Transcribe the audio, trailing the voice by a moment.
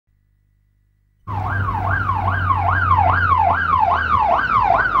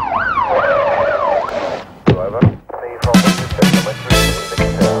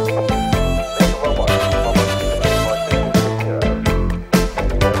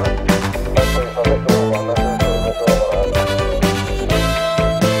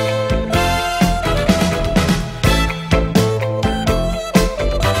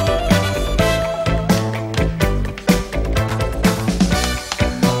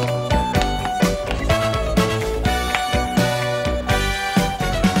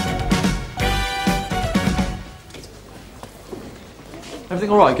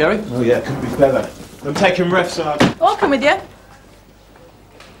Everything all right, Gary? Oh yeah, couldn't be clever. I'm taking ref, Sergeant. Oh, I'll come with you.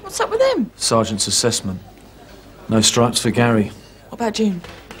 What's up with him? Sergeant's assessment. No stripes for Gary. What about June?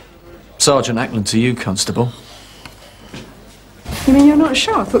 Sergeant Ackland to you, Constable. You mean you're not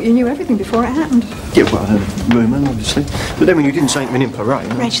sure? I thought you knew everything before it happened. Yeah, well, I heard a rumour, obviously. But then when you didn't say it in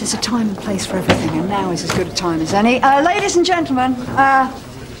parade... Reg, there's a time and place for everything, and now is as good a time as any. Ladies and gentlemen,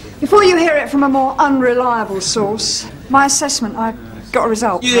 before you hear it from a more unreliable source, my assessment, I've got a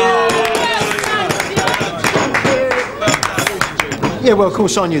result. Yeah, well, of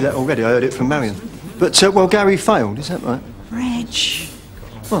course, I knew that already. I heard it from Marion. But, well, Gary failed, is that right? Reg.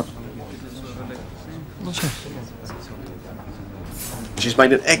 What? What's that? She's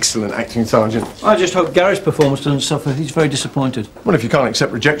made an excellent acting sergeant. I just hope Gary's performance doesn't suffer. He's very disappointed. Well, if you can't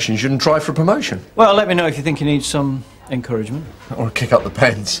accept rejection, you shouldn't try for a promotion. Well, let me know if you think he needs some encouragement. Or kick up the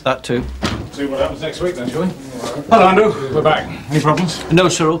pens. That too. See what happens next week then, shall we? Hello, Andrew. We're back. Any problems? No,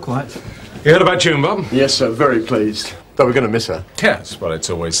 sir, all quiet. You heard about June, Bob? Yes, sir, very pleased. Though we're going to miss her. Yes, well,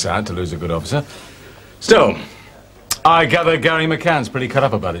 it's always sad to lose a good officer. Still, I gather Gary McCann's pretty cut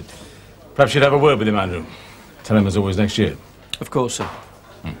up about it. Perhaps you'd have a word with him, Andrew. Tell him as always next year. Of course, sir.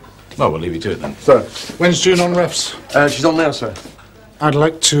 Well, we'll leave you to it then. Sir. When's June on refs? She's on now, sir. I'd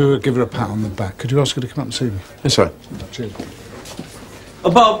like to give her a pat on the back. Could you ask her to come up and see me? Yes, sir. Cheers.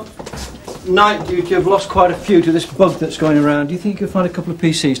 Bob, night duty, I've lost quite a few to this bug that's going around. Do you think you could find a couple of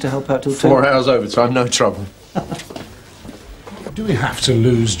PCs to help out till 2? 4 hours overtime, no trouble. Do we have to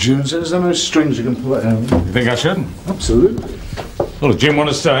lose June? Is there no strings you can pull it out? You think I should? Absolutely. Well, does Jim want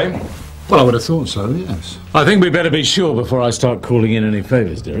to stay? Well, I would have thought so, yes. I think we better be sure before I start calling in any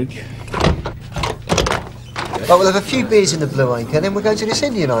favours, Derek. Well, we'll have a few beers in the Blue Anchor, then we'll go to this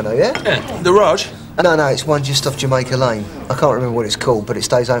Indian, I know, yeah? The Raj? No, it's one just off Jamaica Lane. I can't remember what it's called, but it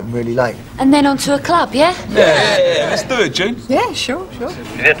stays open really late. And then on to a club, yeah? Yeah. Let's do it, June. Yeah, sure. To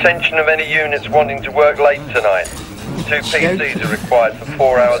the attention of any units wanting to work late tonight. 2 PCs are required for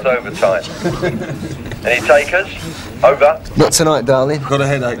 4 hours overtime. Any takers? Over. Not tonight, darling. Got a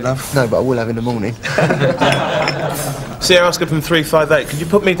headache, love? No, but I will have in the morning. Sierra Oscar from 358. Could you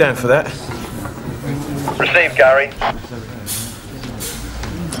put me down for that? Received, Gary.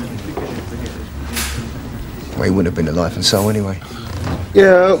 Well, he wouldn't have been a life and soul anyway.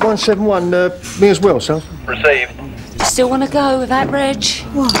 Yeah, 171, me as well, son. Received. You still want to go without Reg?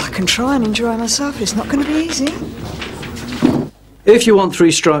 Well, I can try and enjoy myself. It's not going to be easy. If you want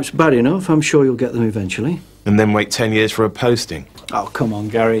 3 stripes bad enough, I'm sure you'll get them eventually. And then wait 10 years for a posting. Oh, come on,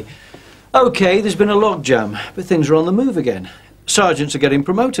 Gary. OK, there's been a logjam, but things are on the move again. Sergeants are getting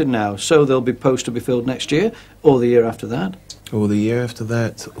promoted now, so there'll be posts to be filled next year, or the year after that. Or the year after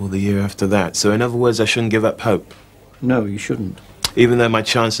that, or the year after that. So in other words, I shouldn't give up hope. No, you shouldn't. Even though my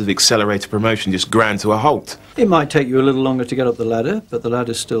chances of accelerated promotion just ground to a halt. It might take you a little longer to get up the ladder, but the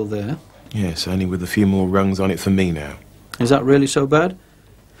ladder's still there. Yes, only with a few more rungs on it for me now. Is that really so bad?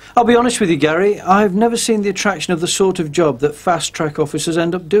 I'll be honest with you, Gary, I've never seen the attraction of the sort of job that fast-track officers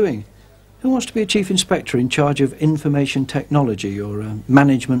end up doing. Who wants to be a chief inspector in charge of information technology or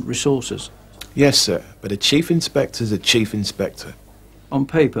management resources? Yes, sir, but a chief inspector's a chief inspector. On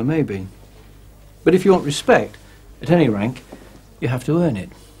paper, maybe. But if you want respect, at any rank, you have to earn it.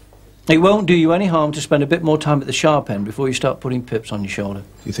 It won't do you any harm to spend a bit more time at the sharp end before you start putting pips on your shoulder.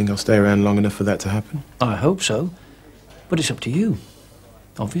 Do you think I'll stay around long enough for that to happen? I hope so. But it's up to you.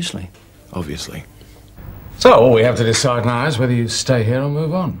 Obviously. Obviously. So, all we have to decide now is whether you stay here or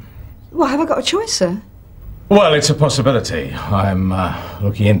move on. Well, have I got a choice, sir? Well, it's a possibility. I'm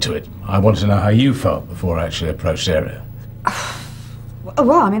looking into it. I want to know how you felt before I actually approached the area.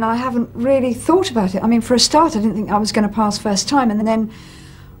 Well, I mean, I haven't really thought about it. I mean, for a start, I didn't think I was going to pass first time, and then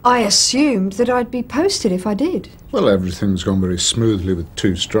I assumed that I'd be posted if I did. Well, everything's gone very smoothly with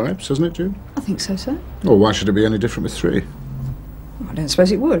 2 stripes, hasn't it, June? I think so, sir. Well, why should it be any different with 3? Well, I don't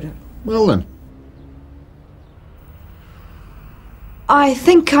suppose it would. Well, then. I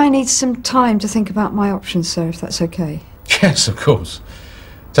think I need some time to think about my options, sir, if that's okay. Yes, of course.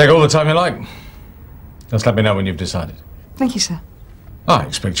 Take all the time you like. Just let me know when you've decided. Thank you, sir. I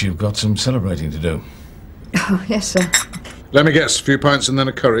expect you've got some celebrating to do. Oh, yes, sir. Let me guess, a few pints and then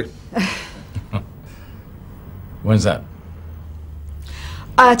a curry. When's that?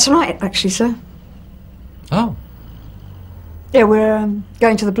 Tonight, actually, sir. Oh. Yeah, we're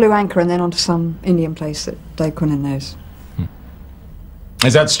going to the Blue Anchor and then on to some Indian place that Dave Quinnan knows.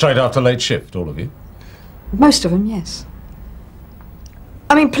 Is that straight after late shift, all of you? Most of them, yes.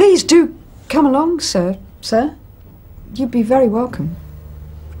 I mean, please do come along, sir. Sir? You'd be very welcome.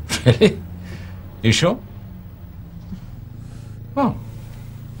 Really? You sure? Well,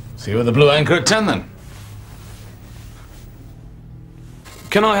 see you at the Blue Anchor at 10 then.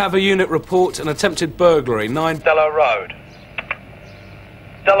 Can I have a unit report? An attempted burglary, 9... Dello Road.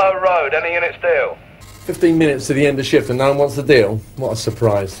 Dello Road, any units deal? 15 minutes to the end of shift and no one wants the deal? What a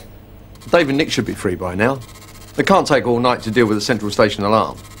surprise. Dave and Nick should be free by now. They can't take all night to deal with the central station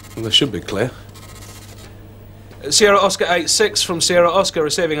alarm. Well, they should be clear. Sierra Oscar 86 from Sierra Oscar,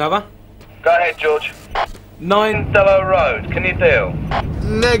 receiving over. Go ahead, George. 9... Dello Road, can you deal?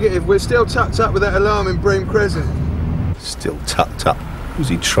 Negative, we're still tucked up with that alarm in Bream Crescent. Still tucked up? Who's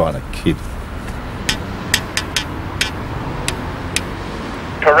he trying to kid?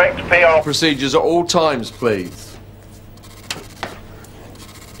 Correct PR. Procedures at all times, please.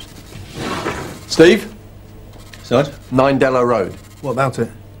 Steve? Sarge? 9 Dello Road. What about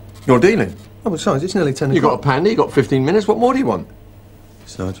it? You're dealing. Oh, well, Sarge, it's nearly 10 o'clock. You got a pandy, you got 15 minutes. What more do you want?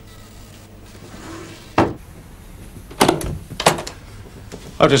 Sarge.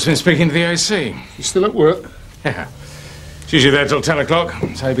 I've just been speaking to the AC. You still at work? Yeah. She's usually there till 10 o'clock.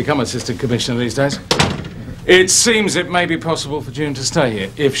 That's how you become assistant commissioner these days. It seems it may be possible for June to stay here,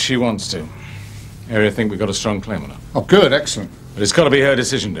 if she wants to. Area think we've got a strong claim on her. Oh, good, excellent. But it's got to be her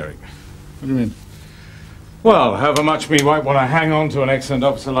decision, Derek. What do you mean? Well, however much we might want to hang on to an excellent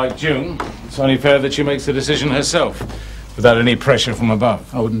officer like June, it's only fair that she makes the decision herself, without any pressure from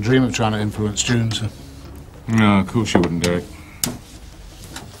above. I wouldn't dream of trying to influence June, sir. No, of course you wouldn't, Derek.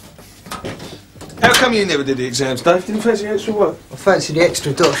 How come you never did the exams, Dave? Didn't fancy extra work? I fancy the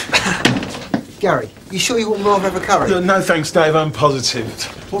extra dosh. Gary, you sure you wouldn't rather have a curry? No thanks, Dave, I'm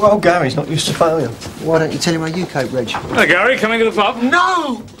positive. Well, old Gary's not used to failure. Why don't you tell him how you cope, Reg? Hello, Gary, coming to the pub?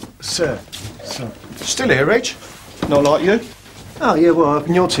 No! Sir. Still here, Reg? Not like you? Oh, yeah, well, I've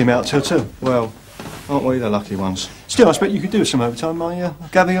been your team out till 2. Well, aren't we the lucky ones? Still, I expect you could do with some overtime. My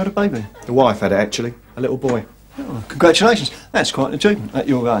Gabby had a baby. The wife had it, actually. A little boy. Oh, congratulations. That's quite an achievement at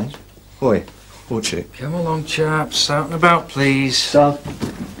your age. Boy, watch it. Come along, chaps. Out and about, please. So,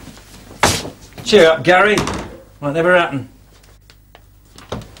 cheer up, Gary. Might never happen.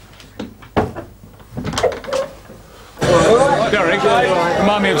 Derek,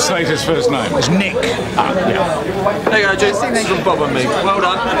 remind me of Slater's first name. It's Nick. Ah, yeah. There you go, June. This is from Bob and me. Well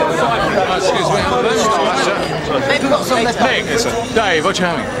done. Excuse me. Maybe got some left. Nick, Dave, what you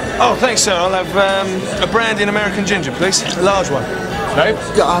having? Oh, thanks, sir. I'll have a brandy and American ginger, please. A large one. Dave?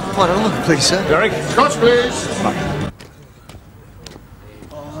 Yeah, I'll find a lager, please, sir. Derek? Scotch, please.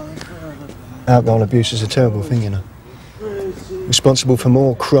 alcohol abuse is a terrible thing, you know. Responsible for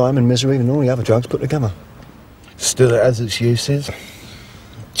more crime and misery than all the other drugs put together. Still, it has its uses.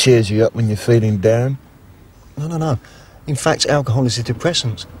 Cheers you up when you're feeling down. No. In fact, alcohol is a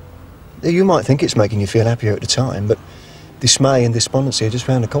depressant. You might think it's making you feel happier at the time, but dismay and despondency are just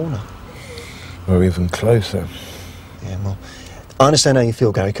round the corner. Or even closer. Yeah, well, I understand how you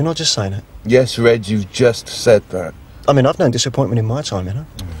feel, Gary. Can I just say that? Yes, Reg, you've just said that. I mean, I've known disappointment in my time, you know.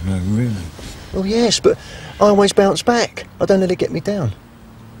 No, really? Well, yes, but I always bounce back. I don't let it get me down.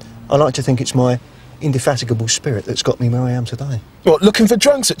 I like to think it's my indefatigable spirit that's got me where I am today. What, looking for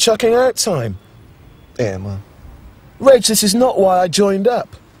drunks at chucking out time? Yeah, well... Reg, this is not why I joined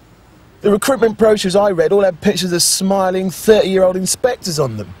up. The recruitment brochures I read all had pictures of smiling 30-year-old inspectors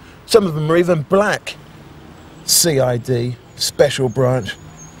on them. Some of them were even black. CID, special branch.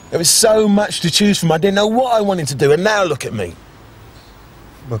 There was so much to choose from, I didn't know what I wanted to do, and now look at me.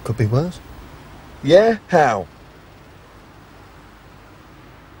 What could be worse? Yeah? How?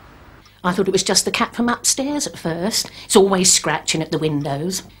 I thought it was just the cat from upstairs at first. It's always scratching at the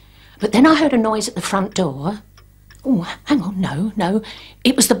windows. But then I heard a noise at the front door. Oh, hang on, no.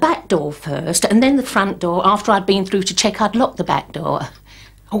 It was the back door first, and then the front door after I'd been through to check I'd locked the back door.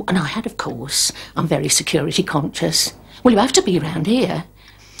 Oh, and I had, of course. I'm very security conscious. Well, you have to be around here.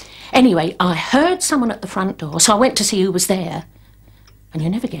 Anyway, I heard someone at the front door, so I went to see who was there. And you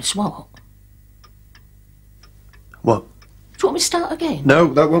never guess what. What? Do you want me to start again?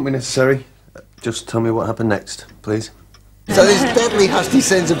 No, that won't be necessary. Just tell me what happened next, please. So this deadly hush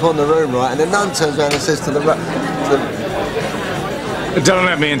descends upon the room, right, and the nun turns around and says to the... Don't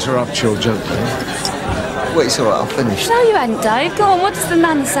let me interrupt your joke. Wait, it's all right, I'll finish. No, you hadn't, Dave. Go on, what does the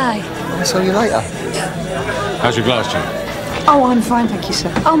nun say? I'll tell you later. How's your glass, Jim? Oh, I'm fine, thank you,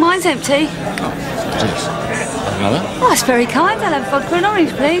 sir. Oh, mine's empty. Jeez. Another? Oh, that's very kind. I'll have vodka and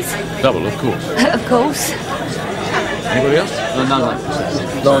orange, please. Double, of course. Of course. Anybody else? No.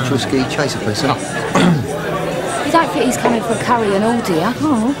 Large whiskey, chaser, please, sir. You don't think he's coming for a curry and all, do you?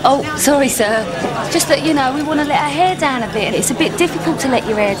 Oh, sorry, sir. It's just that, you know, we want to let our hair down a bit, and it's a bit difficult to let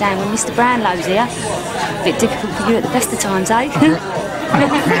your hair down when Mr. Brownlow's here. A bit difficult for you at the best of times, eh?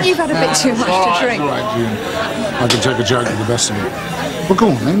 You've had a bit too much to drink. All right, June. I can take a joke with the best of it. Well, go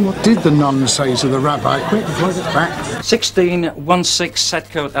on then. What did the nun say to the rabbi? Quick, before I get back. 1616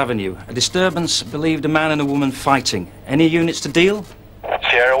 Sedcote Avenue. A disturbance believed a man and a woman fighting. Any units to deal?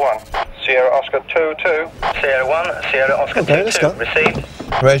 Sierra 1. Sierra Oscar 2-2. Sierra 1. Sierra Oscar 2-2. Received.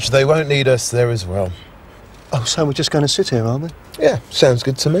 Reg, they won't need us there as well. Oh, so we're just going to sit here, aren't we? Yeah, sounds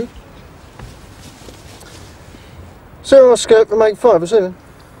good to me. Sierra Oscar from 8-5, is it?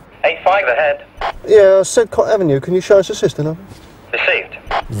 8-5 ahead. Yeah, Sedcott Avenue. Can you show us the system, huh? Received.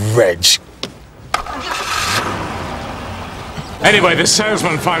 Reg. Anyway, the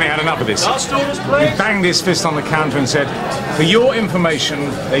salesman finally had enough of this. Last orders, please. He banged his fist on the counter and said, "For your information,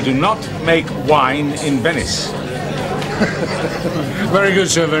 they do not make wine in Venice." Very good,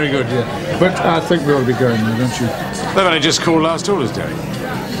 sir, very good, yeah. But I think we ought to be going now, don't you? They've only just called last orders, Derek.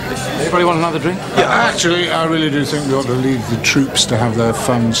 Anybody want another drink? Yeah, actually, I really do think we ought to leave the troops to have their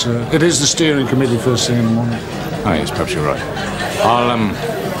fun, sir. It is the steering committee first thing in the morning. Oh, yes, perhaps you're right.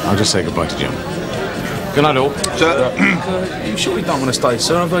 I'll just say goodbye to Jim. Good night, all. Sir, you sure you don't want to stay,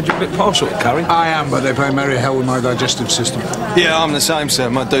 sir? I've heard you're a bit partial to curry. I am, but they play merry hell with my digestive system. Yeah, I'm the same, sir.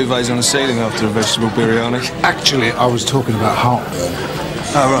 My duvet's on the ceiling after a vegetable biryani. Actually, I was talking about heartburn.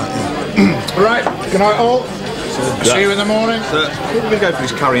 Oh, right, yeah. Right, good night, all. See you in the morning. Sir, who are we going to go for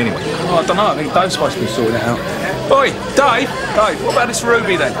this curry anyway? Oh, I don't know. I think Dave's supposed to be sorting it out. Oi, Dave! Dave, what about this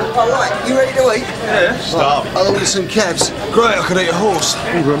Ruby then? All right, you ready to eat? Yeah. Stop. I'll order some cabs. Great, I could eat a horse.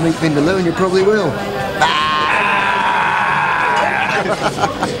 Order a meat vindaloo and you probably will.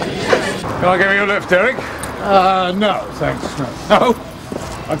 Can I give you a lift, Derek? No, thanks, no. No?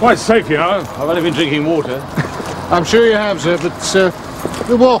 I'm quite safe, you know. I've only been drinking water. I'm sure you have, sir, but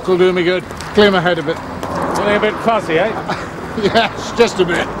the walk will do me good. Clear my head a bit. Feeling a bit fussy, eh? Yes, just a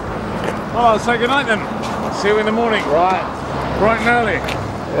bit. Well, I'll say goodnight then. See you in the morning. Right. Bright and early.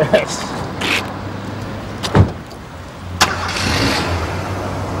 Yes.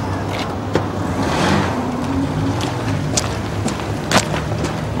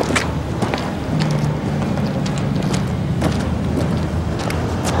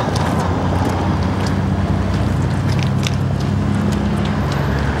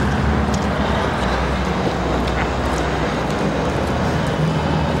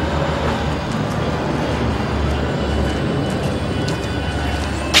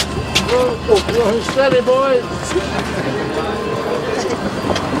 Steady, boys.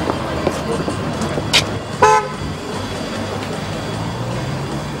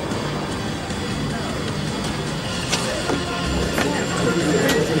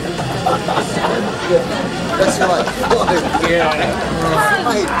 That's right. Yeah.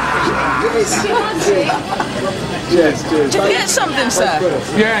 Yes, Did you get something, sir?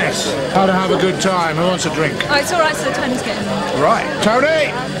 Yes. How to have a good time. Who wants a drink? Oh, it's all right, sir. Tony's getting there. Right.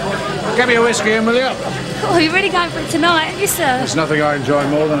 Tony! Get me a whiskey in, will you? Oh, you're really going for it tonight, yes, sir? There's nothing I enjoy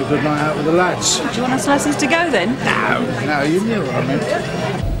more than a good night out with the lads. Do you want us licensed to go then? No, you knew what I meant.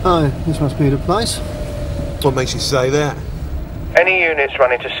 Oh, this must be the place. What makes you say that? Any units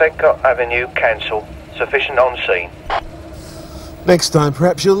running to Sedcott Avenue, cancel. Sufficient on scene. Next time,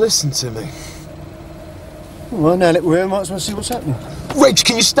 perhaps you'll listen to me. Well, now that we're here, might as well see what's happening. Reg,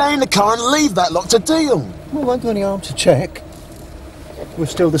 can you stay in the car and leave that lot to deal? Well, won't do any harm to check. We're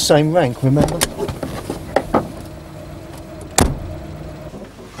still the same rank, remember?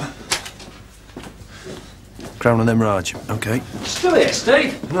 Crown on them, Raj. OK. Still here,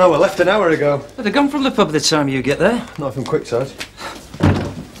 Steve? No, I left an hour ago. But they're gone from the pub by the time you get there. Not from Quickside.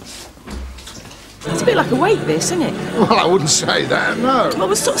 It's a bit like a wake, this, isn't it? Well, I wouldn't say that, no. Well,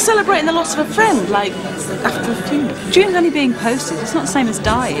 we're sort of celebrating the loss of a friend, like, after a funeral. June's only being posted. It's not the same as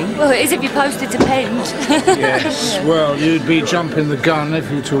dying. Well, it is if you're posted to Penge. Yes. Well, you'd be jumping the gun if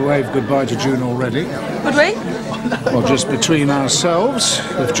you were to wave goodbye to June already. Would we? Well, just between ourselves,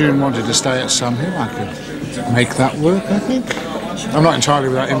 if June wanted to stay at Sunhill, I could make that work, I think. I'm not entirely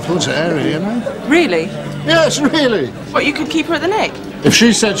without influence at area, you know. Really? Yes, really. What, you could keep her at the neck? If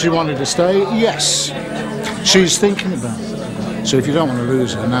she said she wanted to stay, yes. She's thinking about it. So if you don't want to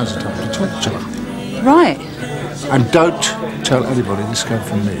lose her, now's the time to talk to her. Right. And don't tell anybody this came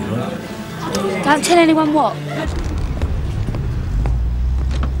from me, right? Don't tell anyone what?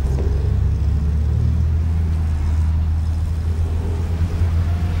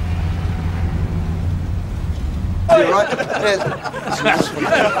 You right? Hey!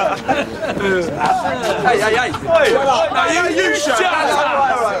 No, you shut up!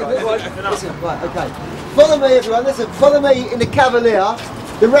 Right, okay. Follow me, everyone. Listen, follow me in the Cavalier.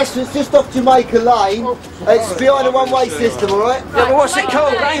 The restaurant's just off Jamaica Lane. It's behind a one-way system, all right? Yeah, but what's it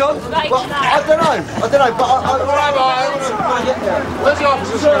called? Hang on. Well, I don't know, but Where's the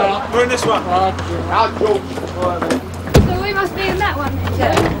officer's car? We're in this one. Who are we must be in that one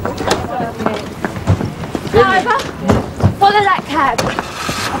then. Driver, follow that cab.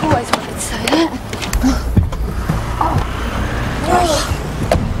 I've always wanted to say that.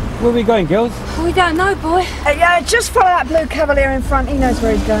 Where are we going, girls? We don't know, boy. Yeah, just follow that blue Cavalier in front. He knows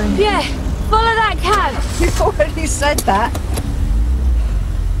where he's going. Yeah, follow that cab. You've already said that.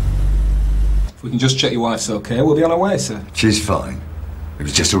 If we can just check your wife's okay, we'll be on our way, sir. She's fine. It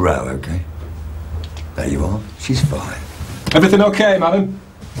was just a row, okay? There you are. She's fine. Everything okay, madam?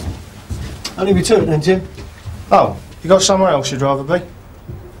 I'll leave you to it then, Jim. Oh, you got somewhere else you'd rather be?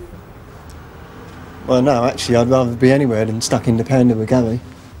 Well, no, actually, I'd rather be anywhere than stuck in the panda with Gary.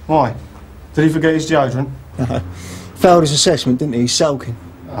 Why? Did he forget his deodorant? No. Failed his assessment, didn't he? He's sulking.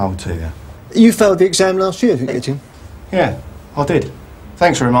 Oh, dear. You failed the exam last year, didn't you, Jim? Yeah, I did.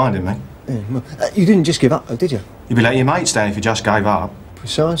 Thanks for reminding me. Yeah, well, you didn't just give up, though, did you? You'd be letting your mates down if you just gave up.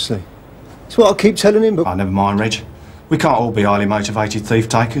 Precisely. That's what I keep telling him, but... Oh, never mind, Reg. We can't all be highly motivated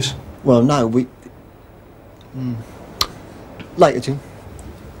thief-takers. Well, no, we... Later, Jim.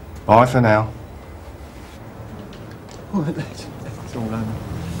 Bye for now. All right, that's all over.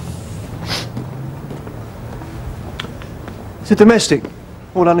 It's a domestic.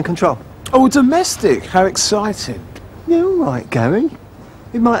 All under control. Oh, domestic? How exciting. Yeah, all right, Gary.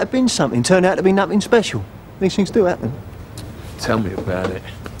 It might have been something. Turned out to be nothing special. These things do happen. Tell me about it.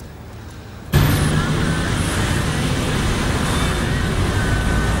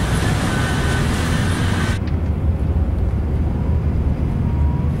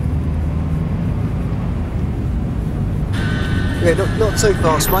 Yeah, not too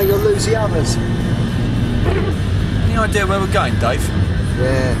fast, mate. You'll lose the others. Any idea where we're going, Dave?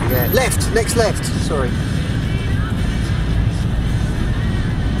 Yeah. Left. Next left. Sorry.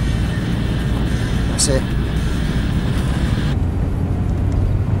 That's it.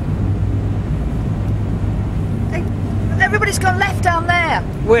 Hey, everybody's gone left down there.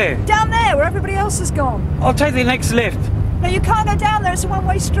 Where? Down there, where everybody else has gone. I'll take the next left. No, you can't go down there. It's a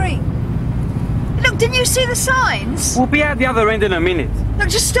one-way street. Look, didn't you see the signs? We'll be at the other end in a minute. Look,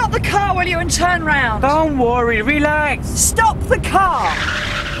 just stop the car, will you, and turn round. Don't worry, relax. Stop the car.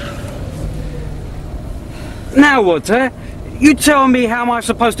 Now what, eh? You tell me how am I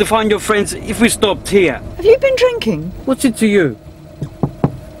supposed to find your friends if we stopped here? Have you been drinking? What's it to you?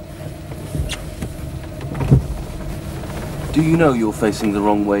 Do you know you're facing the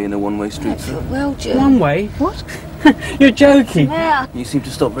wrong way in a one-way street, sir? Well, Jim. One way? What? You're joking. Yeah. You seem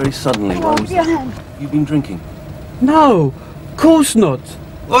to stop very suddenly. Hang Why on, was your that? hand. You've been drinking. No, of course not.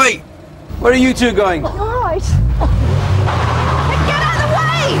 Oi! Where are you two going? All right. Get out of the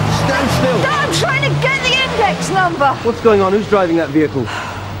way! Stand still! No, I'm trying to get the index number. What's going on? Who's driving that vehicle?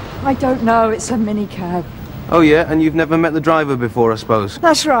 I don't know. It's a minicab. Oh, yeah? And you've never met the driver before, I suppose?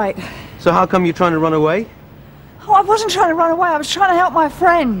 That's right. So how come you're trying to run away? Oh, I wasn't trying to run away. I was trying to help my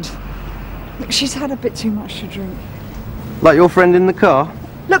friend. Look, she's had a bit too much to drink. Like your friend in the car?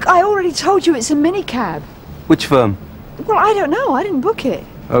 Look, I already told you it's a minicab. Which firm? Well, I don't know. I didn't book it.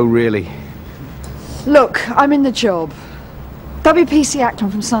 Oh, really? Look, I'm in the job. WPC Acton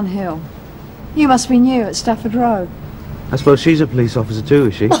from Sun Hill. You must be new at Stafford Row. I suppose she's a police officer too,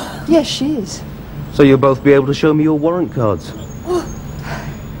 is she? Yes, she is. So you'll both be able to show me your warrant cards?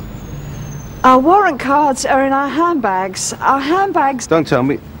 Our warrant cards are in our handbags. Our handbags... Don't tell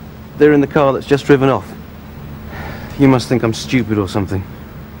me. They're in the car that's just driven off. You must think I'm stupid or something.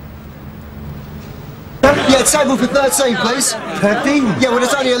 Yeah, table for 13, please. 13? Yeah, well,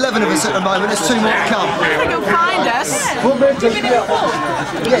 there's only 11 of us at the moment. There's 2 more to come. I think you'll find us.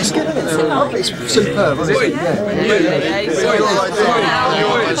 Yeah, it's good, isn't it? It's superb, isn't it? Yeah.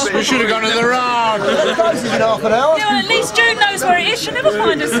 We should have gone to the round. It closes in half an hour. Yeah, well, at least June knows where it is. She'll never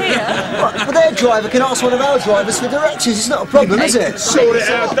find us here. But their driver can ask one of our drivers for directions. It's not a problem, is it? Sort it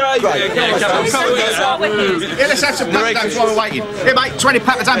out, Dave. Great. Yeah, let's have some packets while we're waiting. Here, mate, 20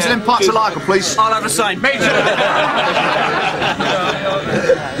 packets of them pints of lager, please. I'll have the same. Me too.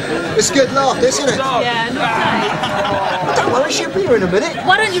 It's a good laugh, this, isn't it? Yeah, not Don't worry, she'll be here in a minute.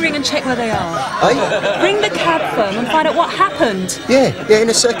 Why don't you ring and check where they are? Hey? Ring the cab firm and find out what happened. Yeah, in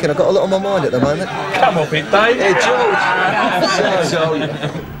a second. I've got a lot on my mind at the moment. Come off it, Dave. George.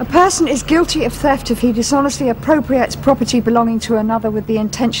 A person is guilty of theft if he dishonestly appropriates property belonging to another with the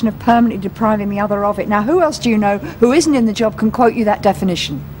intention of permanently depriving the other of it. Now, who else do you know who isn't in the job can quote you that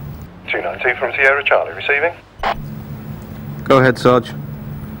definition? 292 from Sierra Charlie, receiving. Go ahead, Sarge.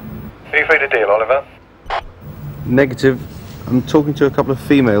 Are you free to deal, Oliver? Negative. I'm talking to a couple of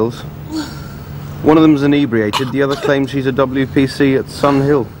females. One of them's inebriated, the other claims she's a WPC at Sun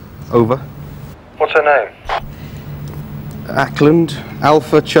Hill. Over. What's her name? Ackland,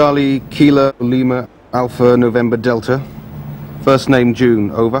 Alpha Charlie Kilo Lima Alpha November Delta. First name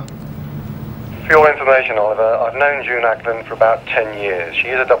June, over. For your information, Oliver, I've known June Ackland for about 10 years. She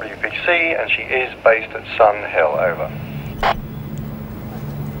is a WPC and she is based at Sun Hill, over.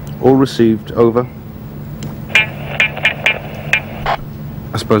 All received, over.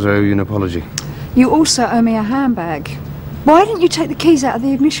 I suppose I owe you an apology. You also owe me a handbag. Why didn't you take the keys out of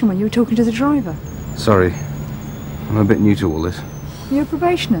the ignition when you were talking to the driver? Sorry. I'm a bit new to all this. You're a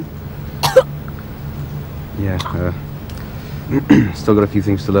probationer. Yeah, still got a few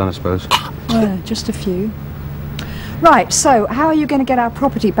things to learn, I suppose. Well, just a few. Right, so how are you going to get our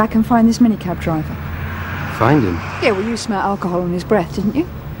property back and find this minicab driver? Find him? Yeah, well, you smelled alcohol on his breath, didn't you?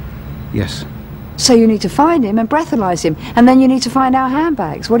 Yes. So you need to find him and breathalyse him, and then you need to find our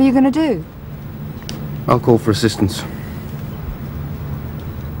handbags. What are you going to do? I'll call for assistance.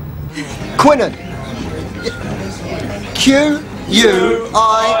 Quinnan. Q-U-I...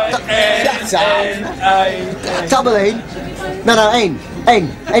 Double N. No, N.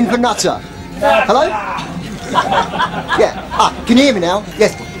 N for nutter. Hello? Yeah. Ah, can you hear me now?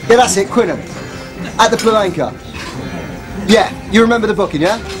 Yes. Yeah, that's it, Quinnan. At the Blue Anchor. Yeah, you remember the booking,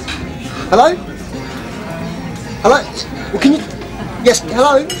 yeah? Hello? Hello? Well, can you... Yes,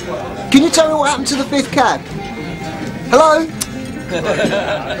 hello? Can you tell me what happened to the 5th cab? Hello?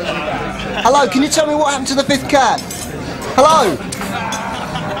 Hello, can you tell me what happened to the 5th cab? Hello?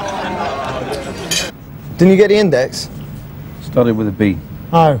 Didn't you get the index? Started with a B.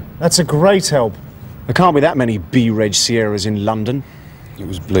 Oh, that's a great help. There can't be that many B-Reg Sierras in London. It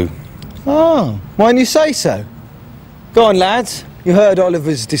was blue. Oh, why didn't you say so? Go on, lads. You heard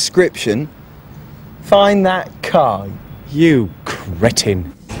Oliver's description. Find that car. You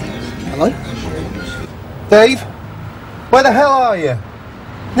cretin. Hello? Dave, where the hell are you?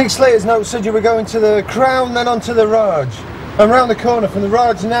 Nick Slater's note said you were going to the Crown, then on to the Raj. I'm round the corner from the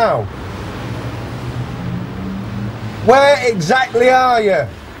Raj now. Where exactly are you?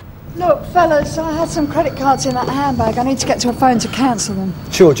 Look, fellas, I had some credit cards in that handbag. I need to get to a phone to cancel them.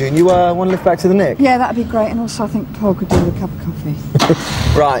 Sure, June. You want to lift back to the Nick? Yeah, that'd be great. And also, I think Paul could do with a cup of coffee.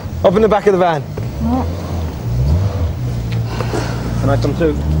 Right. Up in the back of the van. What? Can I come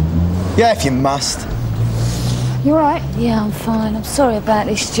too? Yeah, if you must. You all right? Yeah, I'm fine. I'm sorry about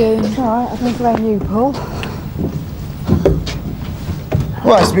this, June. It's all right. I don't blame you, Paul.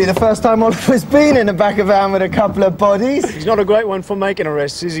 Well, it's been the first time Oliver's been in the back of a van with a couple of bodies. He's not a great one for making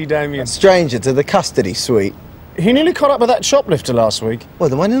arrests, is he, Damien? A stranger to the custody suite. He nearly caught up with that shoplifter last week. Well,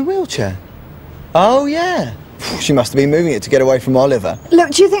 the one in the wheelchair? Oh, yeah. She must have been moving it to get away from Oliver.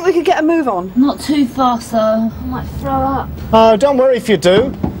 Look, do you think we could get a move on? Not too fast, though. I might throw up. Oh, don't worry if you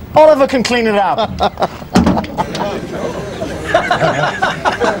do. Oliver can clean it up.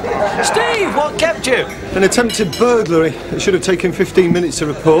 Steve, what kept you? An attempted burglary. It should have taken 15 minutes to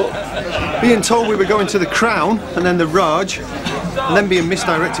report. Being told we were going to the Crown, and then the Raj, and then being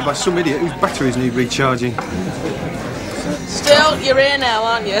misdirected by some idiot whose batteries need recharging. Still, you're here now,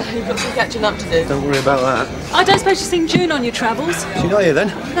 aren't you? You've got some catching up to do. Don't worry about that. I don't suppose you've seen June on your travels? She's not here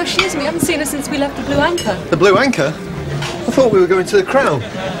then? No, she isn't. We haven't seen her since we left the Blue Anchor. The Blue Anchor? I thought we were going to the Crown.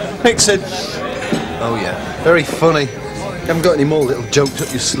 Nick said... Oh, yeah. Very funny. You haven't got any more little jokes up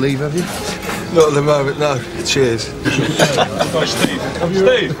your sleeve, have you? Not at the moment, no. Cheers.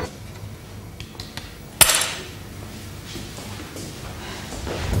 Steve.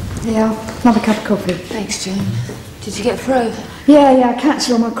 Yeah, another cup of coffee. Thanks, June. Did you get through? Yeah, I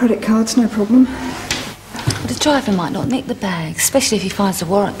cancelled all my credit cards, no problem. Well, the driver might not nick the bag, especially if he finds the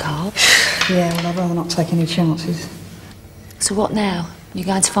warrant card. Yeah, well, I'd rather not take any chances. So what now? You're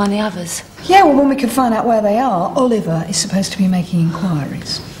going to find the others? Yeah, well, when we can find out where they are, Oliver is supposed to be making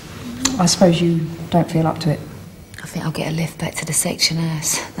inquiries. I suppose you don't feel up to it? I think I'll get a lift back to the section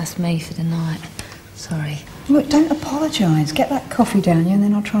house. That's me for the night. Sorry. Look, don't apologise. Get that coffee down you and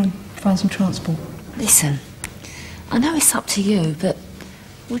then I'll try and find some transport. Listen, I know it's up to you, but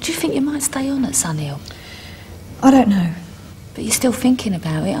would you think you might stay on at Sun Hill? I don't know. But you're still thinking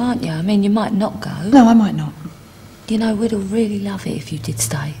about it, aren't you? I mean, you might not go. No, I might not. You know, we'd all really love it if you did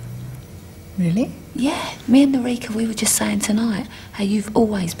stay. Really? Yeah, me and Narika, we were just saying tonight how you've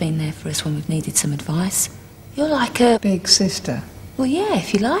always been there for us when we've needed some advice. You're like a... big sister. Well, yeah,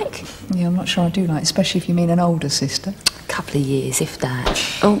 if you like. Yeah, I'm not sure I do like, especially if you mean an older sister. A couple of years, if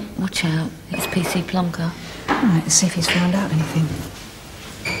that. Oh, watch out. It's PC Plonker. All right, let's see if he's found out anything.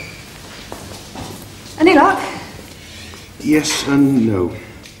 Any luck? Yes and no.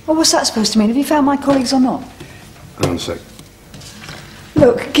 Well, what's that supposed to mean? Have you found my colleagues or not? Hang on a sec.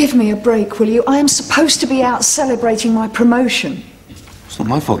 Look, give me a break, will you? I am supposed to be out celebrating my promotion. It's not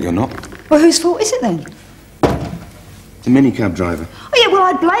my fault you're not. Well, whose fault is it then? The minicab driver. Oh, yeah, well,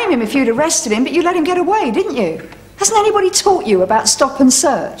 I'd blame him if you'd arrested him, but you let him get away, didn't you? Hasn't anybody taught you about stop and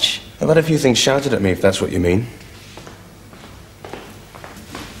search? I've had a few things shouted at me, if that's what you mean.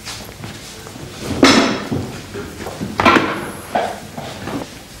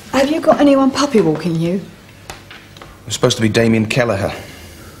 Have you got anyone puppy walking you? It was supposed to be Damien Kelleher.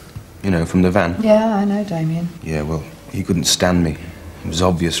 You know, from the van. Yeah, I know Damien. Yeah, well, he couldn't stand me. It was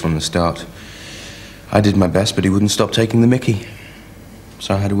obvious from the start. I did my best, but he wouldn't stop taking the mickey.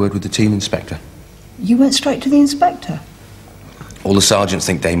 So I had a word with the team inspector. You went straight to the inspector? All the sergeants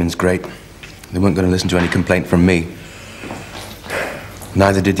think Damien's great. They weren't going to listen to any complaint from me.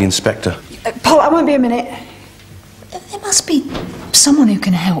 Neither did the inspector. Paul, I won't be a minute. There must be someone who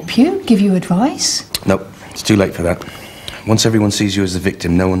can help you, give you advice. Nope, it's too late for that. Once everyone sees you as the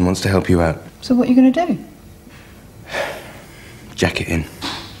victim, no one wants to help you out. So what are you going to do? Jack it in.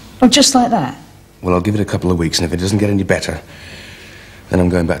 Oh, just like that? Well, I'll give it a couple of weeks, and if it doesn't get any better, then I'm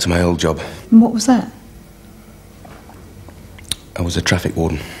going back to my old job. And what was that? I was a traffic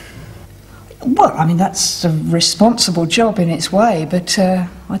warden. Well, I mean, that's a responsible job in its way, but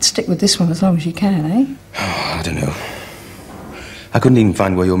I'd stick with this one as long as you can, eh? Oh, I don't know. I couldn't even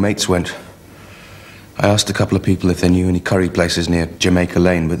find where your mates went. I asked a couple of people if they knew any curry places near Jamaica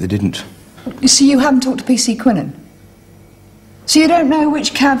Lane, but they didn't. You see, you haven't talked to PC Quinnan. So you don't know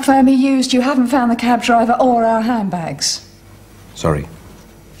which cab firm he used, you haven't found the cab driver or our handbags. Sorry.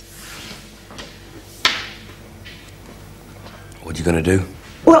 What are you going to do?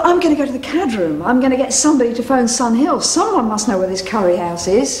 Well, I'm going to go to the CAD room. I'm going to get somebody to phone Sun Hill. Someone must know where this curry house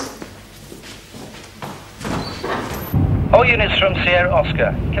is. All units from Sierra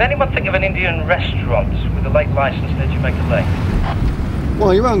Oscar. Can anyone think of an Indian restaurant with a late licence near Jamaica Lane? Why,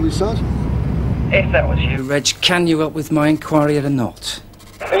 are you hungry, Sarge? If that was you. Reg, can you help with my inquiry or not?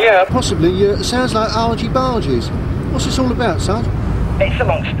 Yeah. Possibly. It sounds like argy barges. What's this all about, Sarge? It's a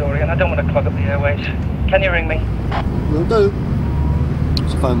long story and I don't want to clog up the airways. Can you ring me? Will do.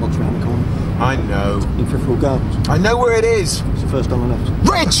 It's a phone box round the corner. I know. In Frithfield Gardens. I know where it is. It's the first on the left.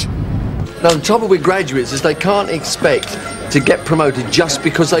 Reg! Now, the trouble with graduates is they can't expect to get promoted just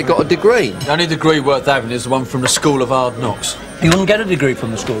because they got a degree. The only degree worth having is the one from the School of Hard Knocks. You wouldn't get a degree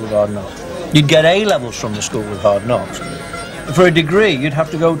from the School of Hard Knocks. You'd get A-levels from the School of Hard Knocks. For a degree, you'd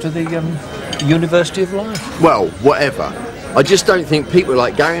have to go to the University of Life. Well, whatever. I just don't think people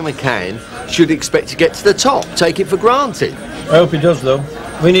like Gary McCann should expect to get to the top, take it for granted. I hope he does, though.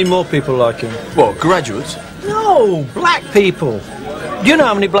 We need more people like him. What, graduates? No, black people. Do you know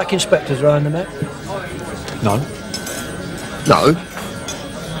how many black inspectors are around the Met? No. No?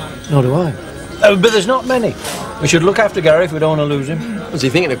 Nor do I. But there's not many. We should look after Gary if we don't want to lose him. Was he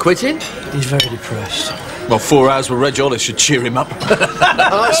thinking of quitting? He's very depressed. Well, 4 hours with Reg Hollis should cheer him up.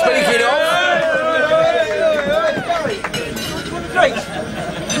 Speaking of...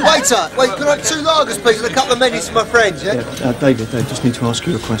 Waiter, wait, can I have 2 lagers, please, and a couple of menus for my friends, yeah? David, I just need to ask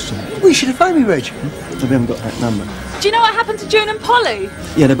you a question. Well, you should have phoned me, Reg. We haven't got that number. Do you know what happened to June and Polly?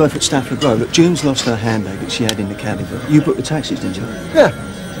 Yeah, they're both at Stafford Road. Look, June's lost her handbag that she had in the cabin. You booked the taxis, didn't you? Yeah.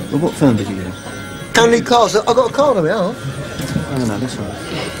 Well, what firm did you use? Canley Cars. I've got a car on me, Oh, aren't no, that's all right.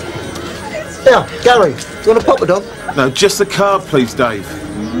 Yeah, Gary, do you want a popper dog? No, just the card, please, Dave.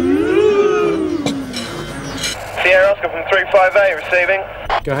 Sierra Oscar from 35A receiving.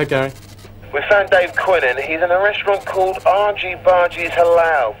 Go ahead, Gary. We found Dave Quinnan. He's in a restaurant called RG Bargie's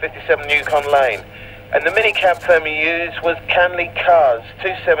Halal, 57 Yukon Lane. And the minicab firm he used was Canley Cars,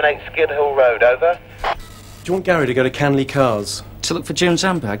 278 Skid Hill Road, over. Do you want Gary to go to Canley Cars? To look for June's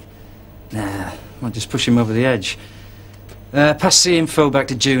handbag? Nah, might just push him over the edge. Pass the info back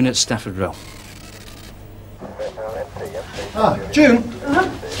to June at Stafford Row. Ah, June.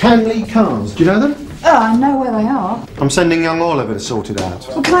 Canley Cars. Do you know them? Oh, I know where they are. I'm sending young Oliver to sort it out.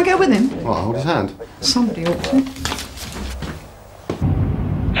 Well, can I go with him? Well, hold his hand. Somebody ought to.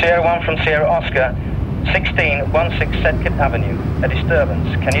 Sierra 1 from Sierra Oscar, 1616 Sedgwick Avenue. A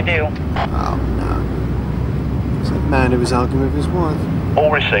disturbance. Can you deal? Oh, no. It's that man who was arguing with his wife. All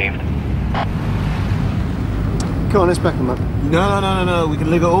received. Come on, let's back them up. No. We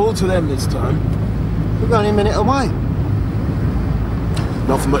can leave it all to them this time. We're only a minute away.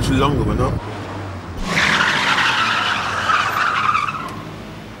 Not for much longer, we're not.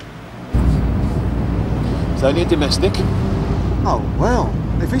 It's only a domestic. Oh, well.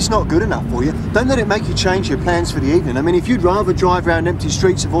 If it's not good enough for you, don't let it make you change your plans for the evening. I mean, if you'd rather drive around empty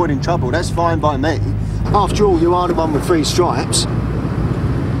streets avoiding trouble, that's fine by me. After all, you are the one with 3 stripes.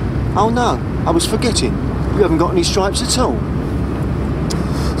 Oh, no. I was forgetting. You haven't got any stripes at all.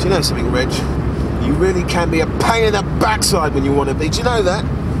 Do you know something, Reg? You really can be a pain in the backside when you want to be. Do you know that?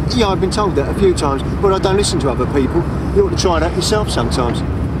 Yeah, I've been told that a few times, but I don't listen to other people. You ought to try that yourself sometimes.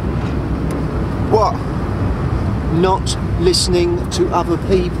 What? not listening to other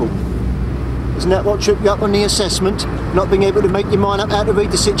people. Isn't that what tripped you up on the assessment? Not being able to make your mind up how to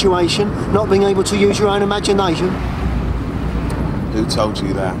read the situation, not being able to use your own imagination? Who told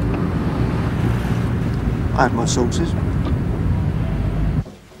you that? I have my sources.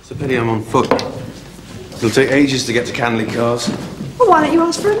 It's a pity I'm on foot. It'll take ages to get to Canley Cars. Well, why don't you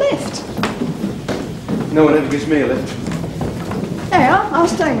ask for a lift? No one ever gives me a lift. There,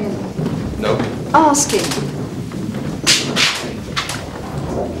 ask Damien. No. Ask him.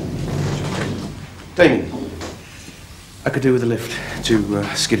 Damien, I could do with a lift to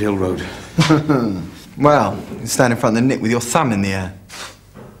Skid Hill Road. Well, you stand in front of the nick with your thumb in the air.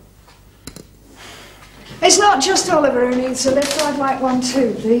 It's not just Oliver who needs a lift. I'd like one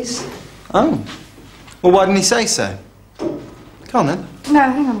too, please. Oh. Well, why didn't he say so? Come on, then. No,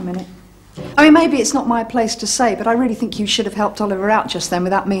 hang on a minute. I mean, maybe it's not my place to say, but I really think you should have helped Oliver out just then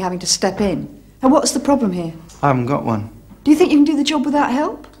without me having to step in. And what's the problem here? I haven't got one. Do you think you can do the job without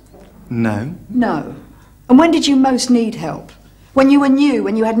help? No. No. And when did you most need help? When you were new,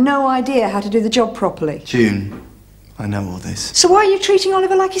 when you had no idea how to do the job properly? June, I know all this. So why are you treating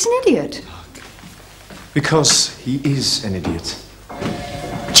Oliver like he's an idiot? Because he is an idiot.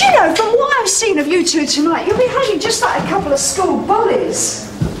 Do you know, from what I've seen of you two tonight, you're behaving just like a couple of school bullies.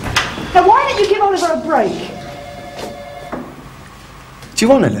 Now, why don't you give Oliver a break? Do you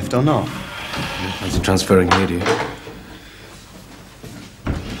want a lift or not? Fancy transferring here, do you?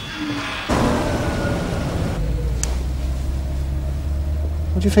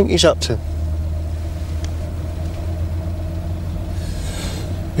 What do you think he's up to?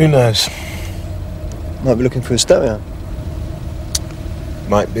 Who knows? Might be looking for a stereo.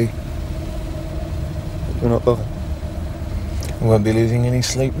 Might be. We're not bothered. I won't be losing any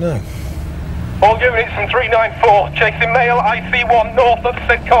sleep now. All units from 394, chasing male IC1 north of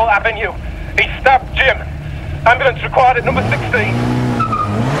Sidcull Avenue. He stabbed Jim. Ambulance required at number 16.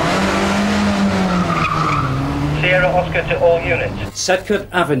 Sierra Oscar to all units. Sedgwick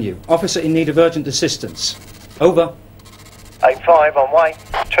Avenue. Officer in need of urgent assistance. Over. 85 on way.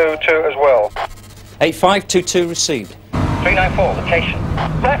 22 as well. 8522 received. 394, location.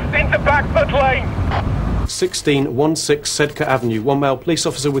 Left into Blackford Lane. 1616 Sedka Avenue. One male police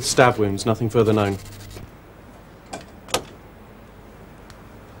officer with stab wounds. Nothing further known.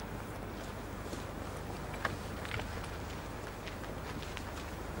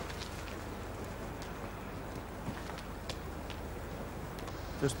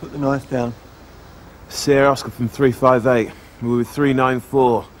 Just put the knife down. Sierra Oscar from 358. We're with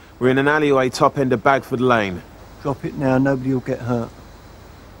 394. We're in an alleyway top end of Bagford Lane. Drop it now, nobody will get hurt.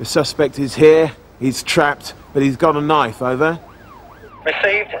 The suspect is here. He's trapped, but he's got a knife. Over.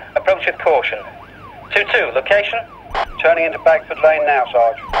 Received. Approach with caution. 22, location? Turning into Bagford Lane now,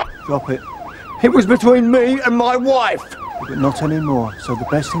 Sarge. Drop it. It was between me and my wife. But not anymore, so the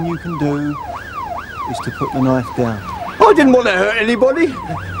best thing you can do is to put the knife down. I didn't want to hurt anybody.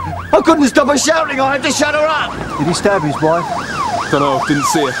 I couldn't stop her shouting. I had to shut her up. Did he stab his wife? Don't know, didn't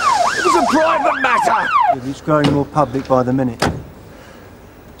see her. It was a private matter. Yeah, it's growing more public by the minute.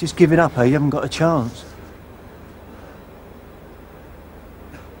 Just give it up, eh? You haven't got a chance.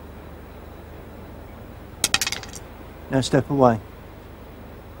 Now step away.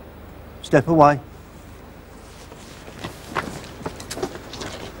 Step away.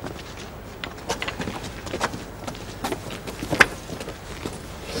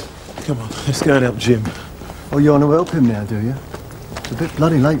 Come on, let's go and help Jim. Oh, you want to help him now, do you? It's a bit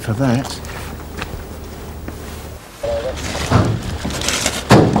bloody late for that.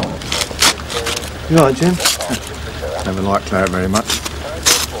 You all right, Jim? Never liked Claret very much.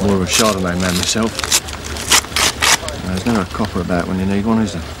 More of a Chardonnay man myself. There's never a copper about when you need one,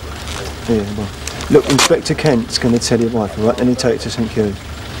 is there? Yeah, well, look, Inspector Kent's going to tell your wife, all right? Then you take it to St Hughes.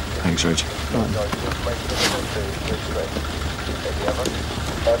 Thanks, Rich.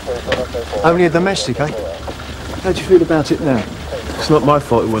 Only a domestic, eh? How do you feel about it now? It's not my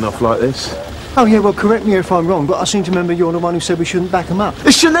fault it went off like this. Oh, yeah, well, correct me if I'm wrong, but I seem to remember you're the one who said we shouldn't back them up.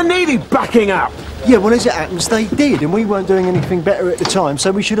 They shouldn't have needed backing up! Yeah, well, as it happens, they did, and we weren't doing anything better at the time,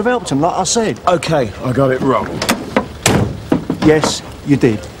 so we should have helped them, like I said. OK, I got it wrong. Yes, you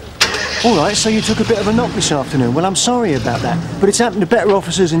did. All right, so you took a bit of a knock this afternoon. Well, I'm sorry about that, but it's happened to better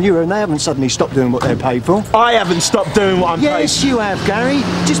officers than you, and they haven't suddenly stopped doing what they're paid for. I haven't stopped doing what I'm paid for. Yes, you have, Gary.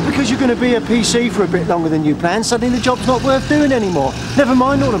 Just because you're going to be a PC for a bit longer than you planned, suddenly the job's not worth doing anymore. Never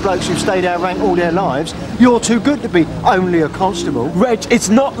mind all the blokes who've stayed out rank all their lives. You're too good to be only a constable. Reg, it's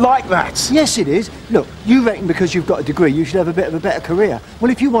not like that. Yes, it is. Look, you reckon because you've got a degree you should have a bit of a better career. Well,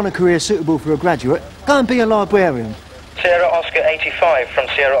 if you want a career suitable for a graduate, go and be a librarian. Sierra Oscar 85 from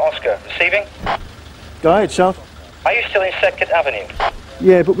Sierra Oscar. Receiving? Go ahead, Soph. Are you still in Sedgwick Avenue?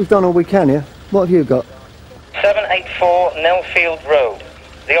 Yeah, but we've done all we can here. What have you got? 784 Nellfield Road,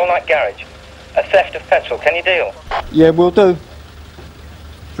 the all-night garage. A theft of petrol. Can you deal? Yeah, we'll do. Do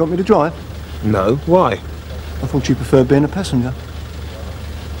you want me to drive? No. Why? I thought you preferred being a passenger.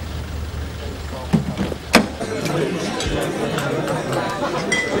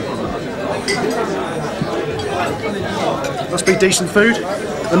 Must be decent food.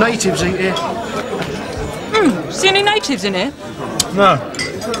 The natives eat here. See any natives in here? No,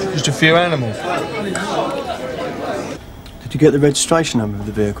 just a few animals. Did you get the registration number of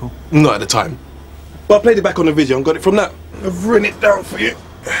the vehicle? Not at the time. But I played it back on the video and got it from that. I've written it down for you.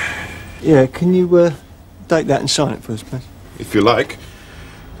 Yeah, can you date that and sign it for us, please? If you like.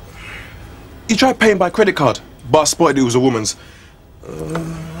 He tried paying by credit card, but I spotted it was a woman's.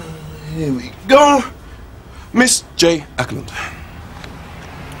 Here we go. Miss J. Ackland.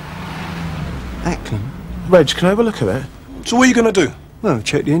 Ackland? Reg, can I have a look at it? So what are you going to do? Well,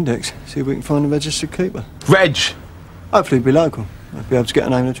 check the index, see if we can find a registered keeper. Reg! Hopefully it'll be local. I'll be able to get a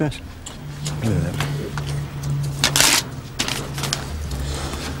name and address.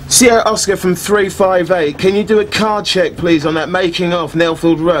 Sierra Oscar from 358. Can you do a car check, please, on that making off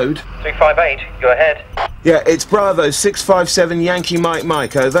Nellfield Road? 358, go ahead. Yeah, it's Bravo 657 Yankee Mike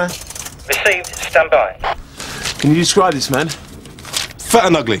Mike, over. Received, stand by. Can you describe this man? Fat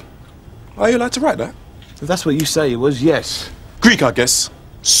and ugly. Are you allowed to write that? If that's what you say he was, yes. Greek, I guess.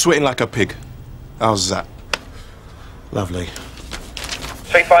 Sweating like a pig. How's that? Lovely.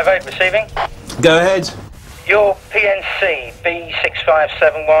 358, receiving. Go ahead. Your PNC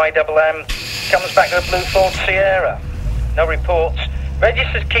B657YMM comes back to the Blue Ford Sierra. No reports.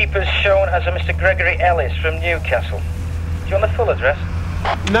 Registered keeper's shown as a Mr. Gregory Ellis from Newcastle. Do you want the full address?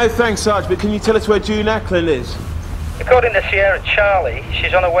 No thanks, Sarge, but can you tell us where June Ackland is? According to Sierra Charlie,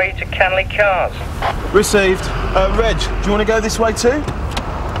 she's on her way to Canley Cars. Received. Reg, do you want to go this way too?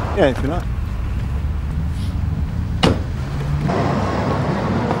 Yeah, if you like.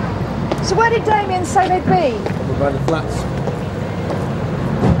 So where did Damien say they'd be? Over by the flats.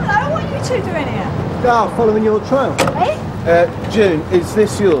 Hello, what are you two doing here? Ah, following your trail. Eh? June, is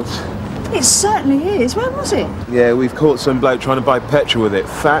this yours? It certainly is. Where was it? Yeah, we've caught some bloke trying to buy petrol with it.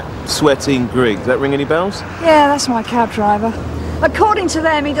 Fat, sweating Greek. Does that ring any bells? Yeah, that's my cab driver. According to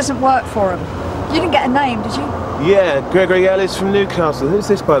them, he doesn't work for them. You didn't get a name, did you? Yeah, Gregory Ellis from Newcastle. Who's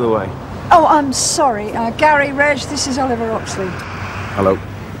this, by the way? Oh, I'm sorry. Gary, Reg, this is Oliver Oxley. Hello.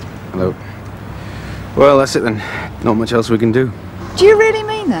 Hello. Well, that's it then. Not much else we can do. Do you really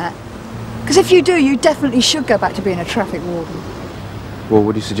mean that? Because if you do, you definitely should go back to being a traffic warden. Well,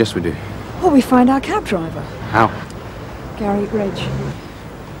 what do you suggest we do? Well, we find our cab driver. How? Gary, Reg.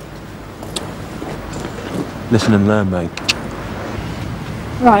 Listen and learn, mate.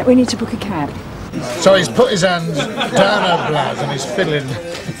 Right, we need to book a cab. So he's put his hand down her blouse and he's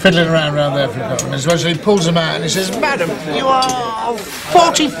fiddling around there for a couple of minutes. So he pulls them out and he says, "Madam, you are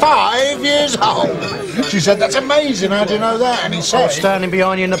 45 years old." She said, "That's amazing, how do you know that?" And he said, I'm standing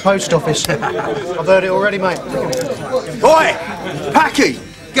behind you in the post office. I've heard it already, mate. Oi! Packy!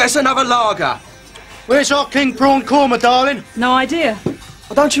 Get us another lager. Where's our king prawn korma, darling? No idea.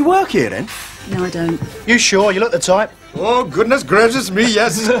 Well, don't you work here then? No, I don't. You sure? You look the type. Oh, goodness gracious me,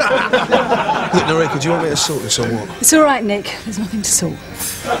 yes. Look, Nareka, do you want me to sort this or what? It's all right, Nick. There's nothing to sort.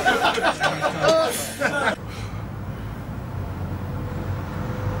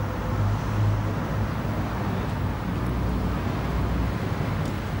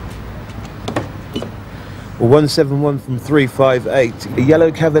 Well, 171 from 358. A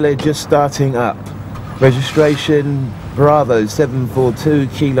yellow Cavalier just starting up. Registration Bravo 742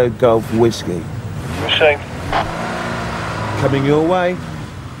 Kilo Golf Whiskey. Received. Coming your way.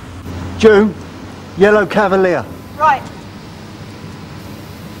 June, yellow Cavalier. Right.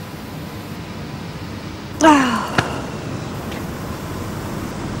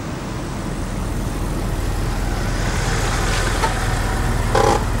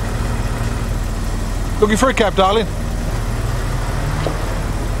 Looking for a cab, darling?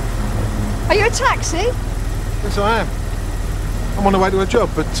 Are you a taxi? Yes, I am. I'm on the way to a job,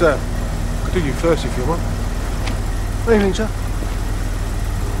 but I could do you first if you want. Good evening, sir.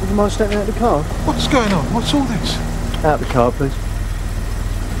 Would you mind stepping out of the car? What's going on? What's all this? Out of the car, please.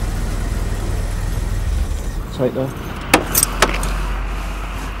 Take that.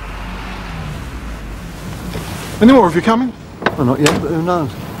 Any more of you coming? Well, not yet, but who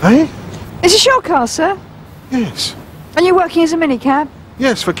knows? Eh? Is this your car, sir? Yes. And you're working as a minicab?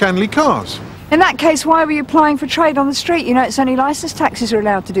 Yes, for Canley Cars. In that case, why were you applying for trade on the street? You know, it's only licensed taxis are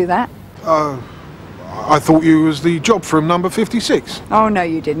allowed to do that. I thought you was the job from number 56. Oh, no,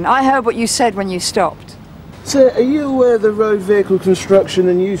 you didn't. I heard what you said when you stopped. Sir, are you aware of the Road Vehicle Construction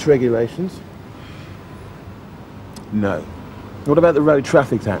and Use Regulations? No. What about the Road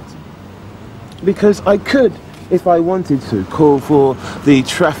Traffic Act? Because I could, if I wanted to, call for the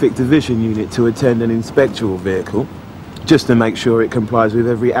Traffic Division Unit to attend and inspect your vehicle, just to make sure it complies with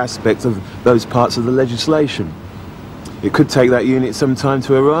every aspect of those parts of the legislation. It could take that unit some time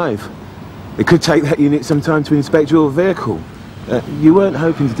to arrive. It could take that unit some time to inspect your vehicle. You weren't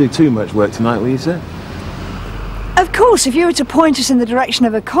hoping to do too much work tonight, were you, sir? Of course, if you were to point us in the direction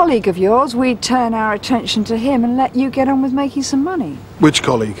of a colleague of yours, we'd turn our attention to him and let you get on with making some money. Which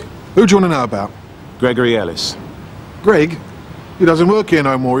colleague? Who do you want to know about? Gregory Ellis. Greg? He doesn't work here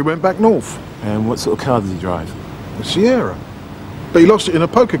no more. He went back north. And what sort of car does he drive? The Sierra. But he lost it in a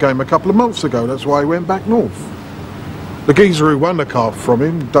poker game a couple of months ago. That's why he went back north. The geezer who won the car from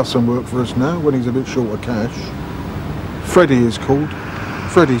him does some work for us now when he's a bit short of cash. Freddie is called.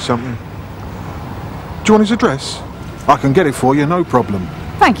 Freddie something. Do you want his address? I can get it for you, no problem.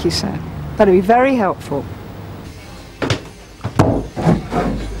 Thank you, sir. That'd be very helpful.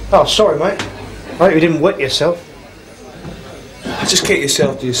 Oh, sorry, mate. I hope you didn't wet yourself. Just keep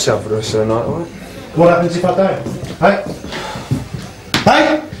yourself to yourself for the rest of the night, alright? What happens if I don't? Hey?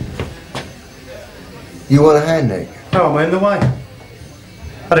 Hey? You want a hand, Nick? Oh, I'm in the way.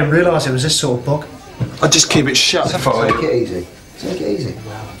 I didn't realise it was this sort of bog. I'd just keep it shut if I were Take it easy. Take it easy.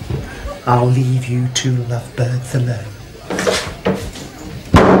 I'll leave you two lovebirds alone.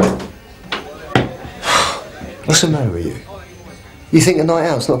 What's the matter with you? You think a night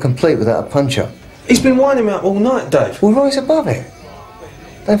out's not complete without a punch-up? He's been winding me up all night, Dave. Well, rise above it.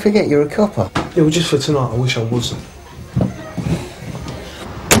 Don't forget you're a copper. Yeah, well, just for tonight, I wish I wasn't.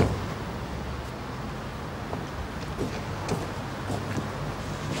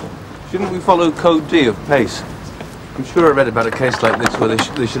 Shouldn't we follow Code D of pace? I'm sure I read about a case like this where they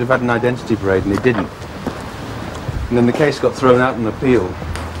should have had an identity parade and they didn't. And then the case got thrown out on appeal.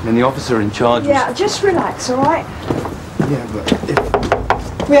 And the officer in charge was... Yeah, just relax, all right? Yeah,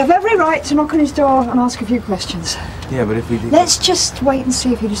 but We have every right to knock on his door and ask a few questions. Yeah, but if we did... Let's just wait and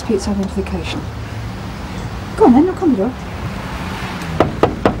see if he disputes identification. Go on then, knock on the door.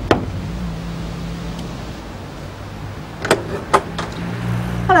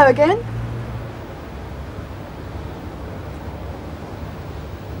 Hello again.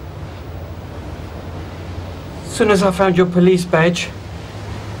 As soon as I found your police badge,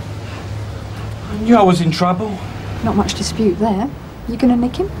 I knew I was in trouble. Not much dispute there. You gonna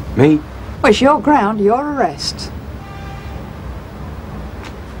nick him? Me? Well, it's your ground, your arrest.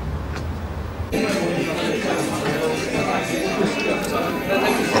 I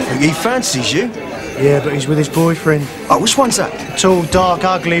think he fancies you. Yeah, but he's with his boyfriend. Oh, which one's that? Tall, dark,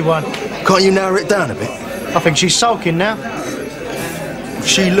 ugly one. Can't you narrow it down a bit? I think she's sulking now.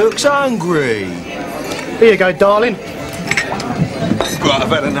 She looks hungry. Here you go, darling. Right, I've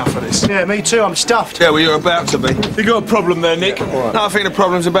had enough of this. Yeah, me too, I'm stuffed. Yeah, well, you're about to be. You got a problem there, Nick? No, I think the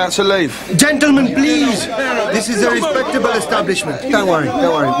problem's about to leave. Gentlemen, please. This is a respectable establishment. Don't worry,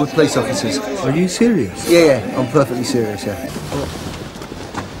 we're police officers. Are you serious? Yeah, I'm perfectly serious, yeah.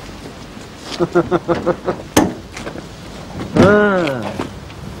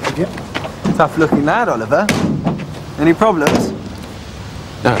 Tough looking lad, Oliver. Any problems?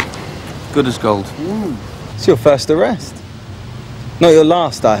 No. Good as gold. It's your first arrest. Not your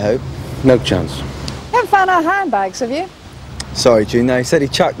last, I hope. No chance. You haven't found our handbags, have you? Sorry, June. No, he said he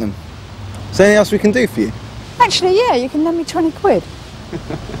chucked them. Is there anything else we can do for you? Actually, yeah, you can lend me 20 quid.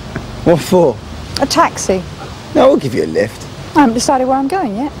 What for? A taxi. No, we'll give you a lift. I haven't decided where I'm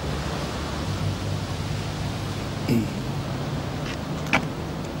going yet.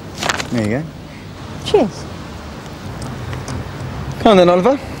 There you go. Cheers. Come on then,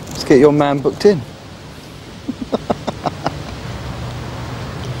 Oliver. Let's get your man booked in.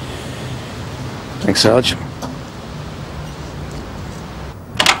 Thanks, Sarge. You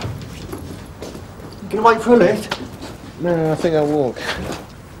gonna wait for a lift? No, I think I'll walk.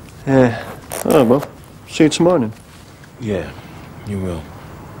 Yeah. Oh, well. See you tomorrow then. Yeah, you will.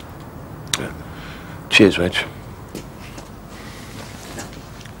 Cheers, Reg.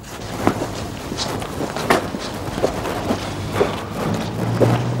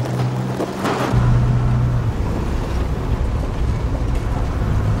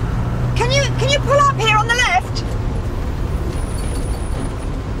 Can you pull up here on the left?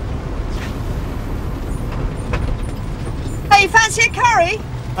 Hey, you fancy a curry?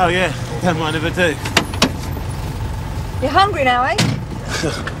 Oh, yeah. Don't mind if I do. You're hungry now, eh?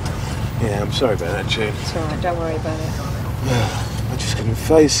 Yeah, I'm sorry about that, June. It's all right, don't worry about it. I just couldn't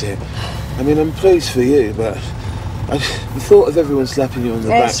face it. I mean, I'm pleased for you, but The thought of everyone slapping you on the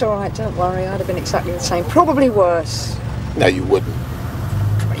back... It's all right, don't worry. I'd have been exactly the same. Probably worse. No, you wouldn't.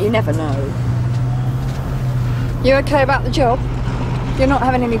 But you never know. You okay about the job? You're not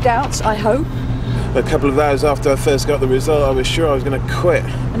having any doubts, I hope? A couple of hours after I first got the result, I was sure I was going to quit.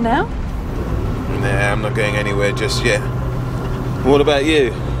 And now? Nah, I'm not going anywhere just yet. What about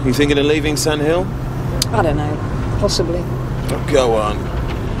you? You thinking of leaving Sun Hill? I don't know. Possibly. Oh, go on.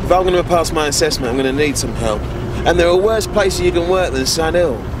 If I'm going to pass my assessment, I'm going to need some help. And there are worse places you can work than Sun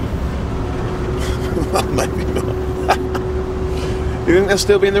Hill. Well, maybe not. You think they'll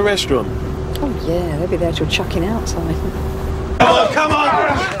still be in the restaurant? Oh, yeah, they'll be there till chucking outside. Come on!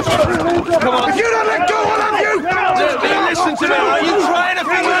 Come on! If you don't let go, I'll have you! Listen to me! Are you trying to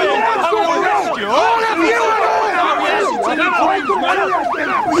figure out? I'm going to arrest you! I'll have you!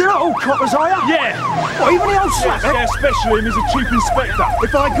 You're not all coppers, are you? Yeah. What, even the old slap? Yeah, especially him as a chief inspector.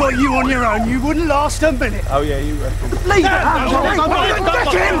 If I got you on your own, you wouldn't last a minute. Oh, yeah, you reckon? Leave it!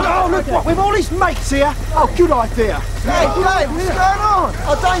 Oh, look, what, with all his mates here? Oh, good idea. Hey, what's going on?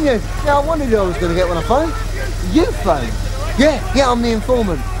 Oh, don't you? Yeah, I wondered who I was going to get when I phoned. You phoned? Yeah, I'm the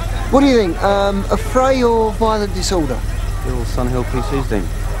informant. What do you think? Affray or violent disorder? They're all Sun Hill PCs, then.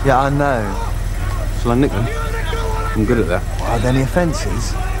 Yeah, I know. Shall I nick them? I'm good at that. Are there any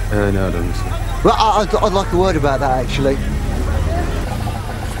offences? No, I don't think so. Well, I'd like a word about that, actually.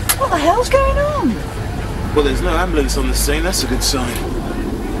 What the hell's going on? Well, there's no ambulance on the scene. That's a good sign.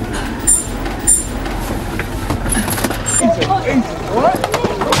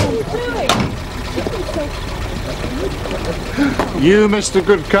 You, Mr.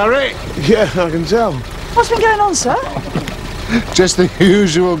 Goodcurry? Yeah, I can tell. What's been going on, sir? Just the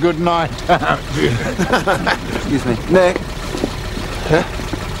usual good night out. Excuse me. Nick? Huh?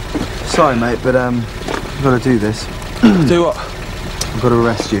 Sorry, mate, but, I've got to do this. Do what? I've got to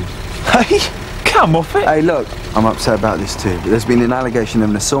arrest you. Hey, come off it. Hey, look, I'm upset about this too, but there's been an allegation of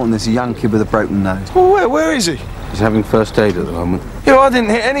an assault and there's a young kid with a broken nose. Well, where is he? He's having first aid at the moment. Yeah, I didn't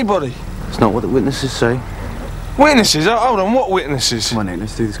hit anybody. It's not what the witnesses say. Witnesses? Hold on, what witnesses? Come on, Nick,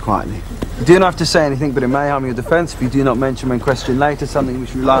 let's do this quietly. You do not have to say anything, but it may harm your defence if you do not mention when questioned later something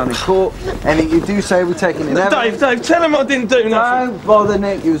which you rely on in court. Anything you do say will be taken in evidence. Dave, tell him I didn't do nothing. Don't bother,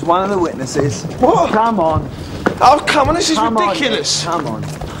 Nick. He was one of the witnesses. What? Come on. Oh, come on, this is ridiculous. Come on.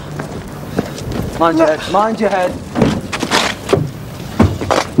 Mind your head. Mind your head.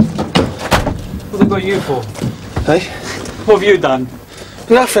 What have they got you for? Hey? What have you done?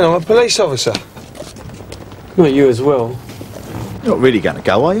 Nothing, I'm a police officer. Not you as well. You're not really going to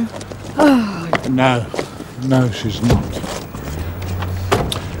go, are you? No, she's not.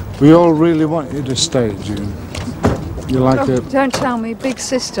 We all really want you to stay, June. You're like a... Don't tell me, big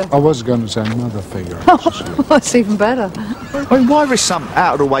sister. I was going to say mother figure. Oh, that's even better. I mean, why risk some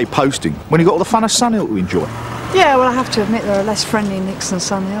out-of-the-way posting when you've got all the fun of Sun Hill to enjoy? Yeah, well, I have to admit there are less friendly Nicks than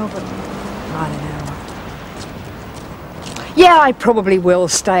Sun Hill, but I don't know. Yeah, I probably will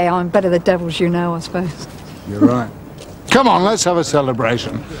stay. I'm better the devils you know, I suppose. You're right. Come on, let's have a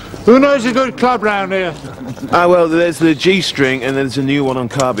celebration. Who knows a good club round here? Ah, well, there's the G-String and there's a new one on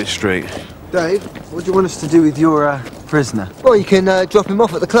Carbitt Street. Dave, what do you want us to do with your prisoner? Well, you can drop him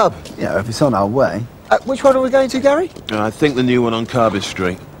off at the club. Yeah, if it's on our way. Which one are we going to, Gary? I think the new one on Carbitt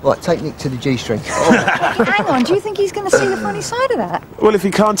Street. Right, take Nick to the G-String. Hang on, do you think he's going to see the funny side of that? Well, if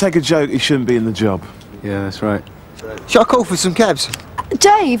he can't take a joke, he shouldn't be in the job. Yeah, that's right. Shall I call for some cabs?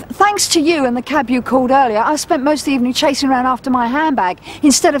 Dave, thanks to you and the cab you called earlier, I spent most of the evening chasing around after my handbag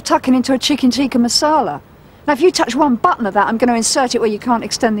instead of tucking into a chicken tikka masala. Now, if you touch one button of that, I'm going to insert it where you can't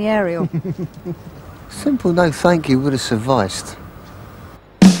extend the aerial. Simple no thank you would have sufficed.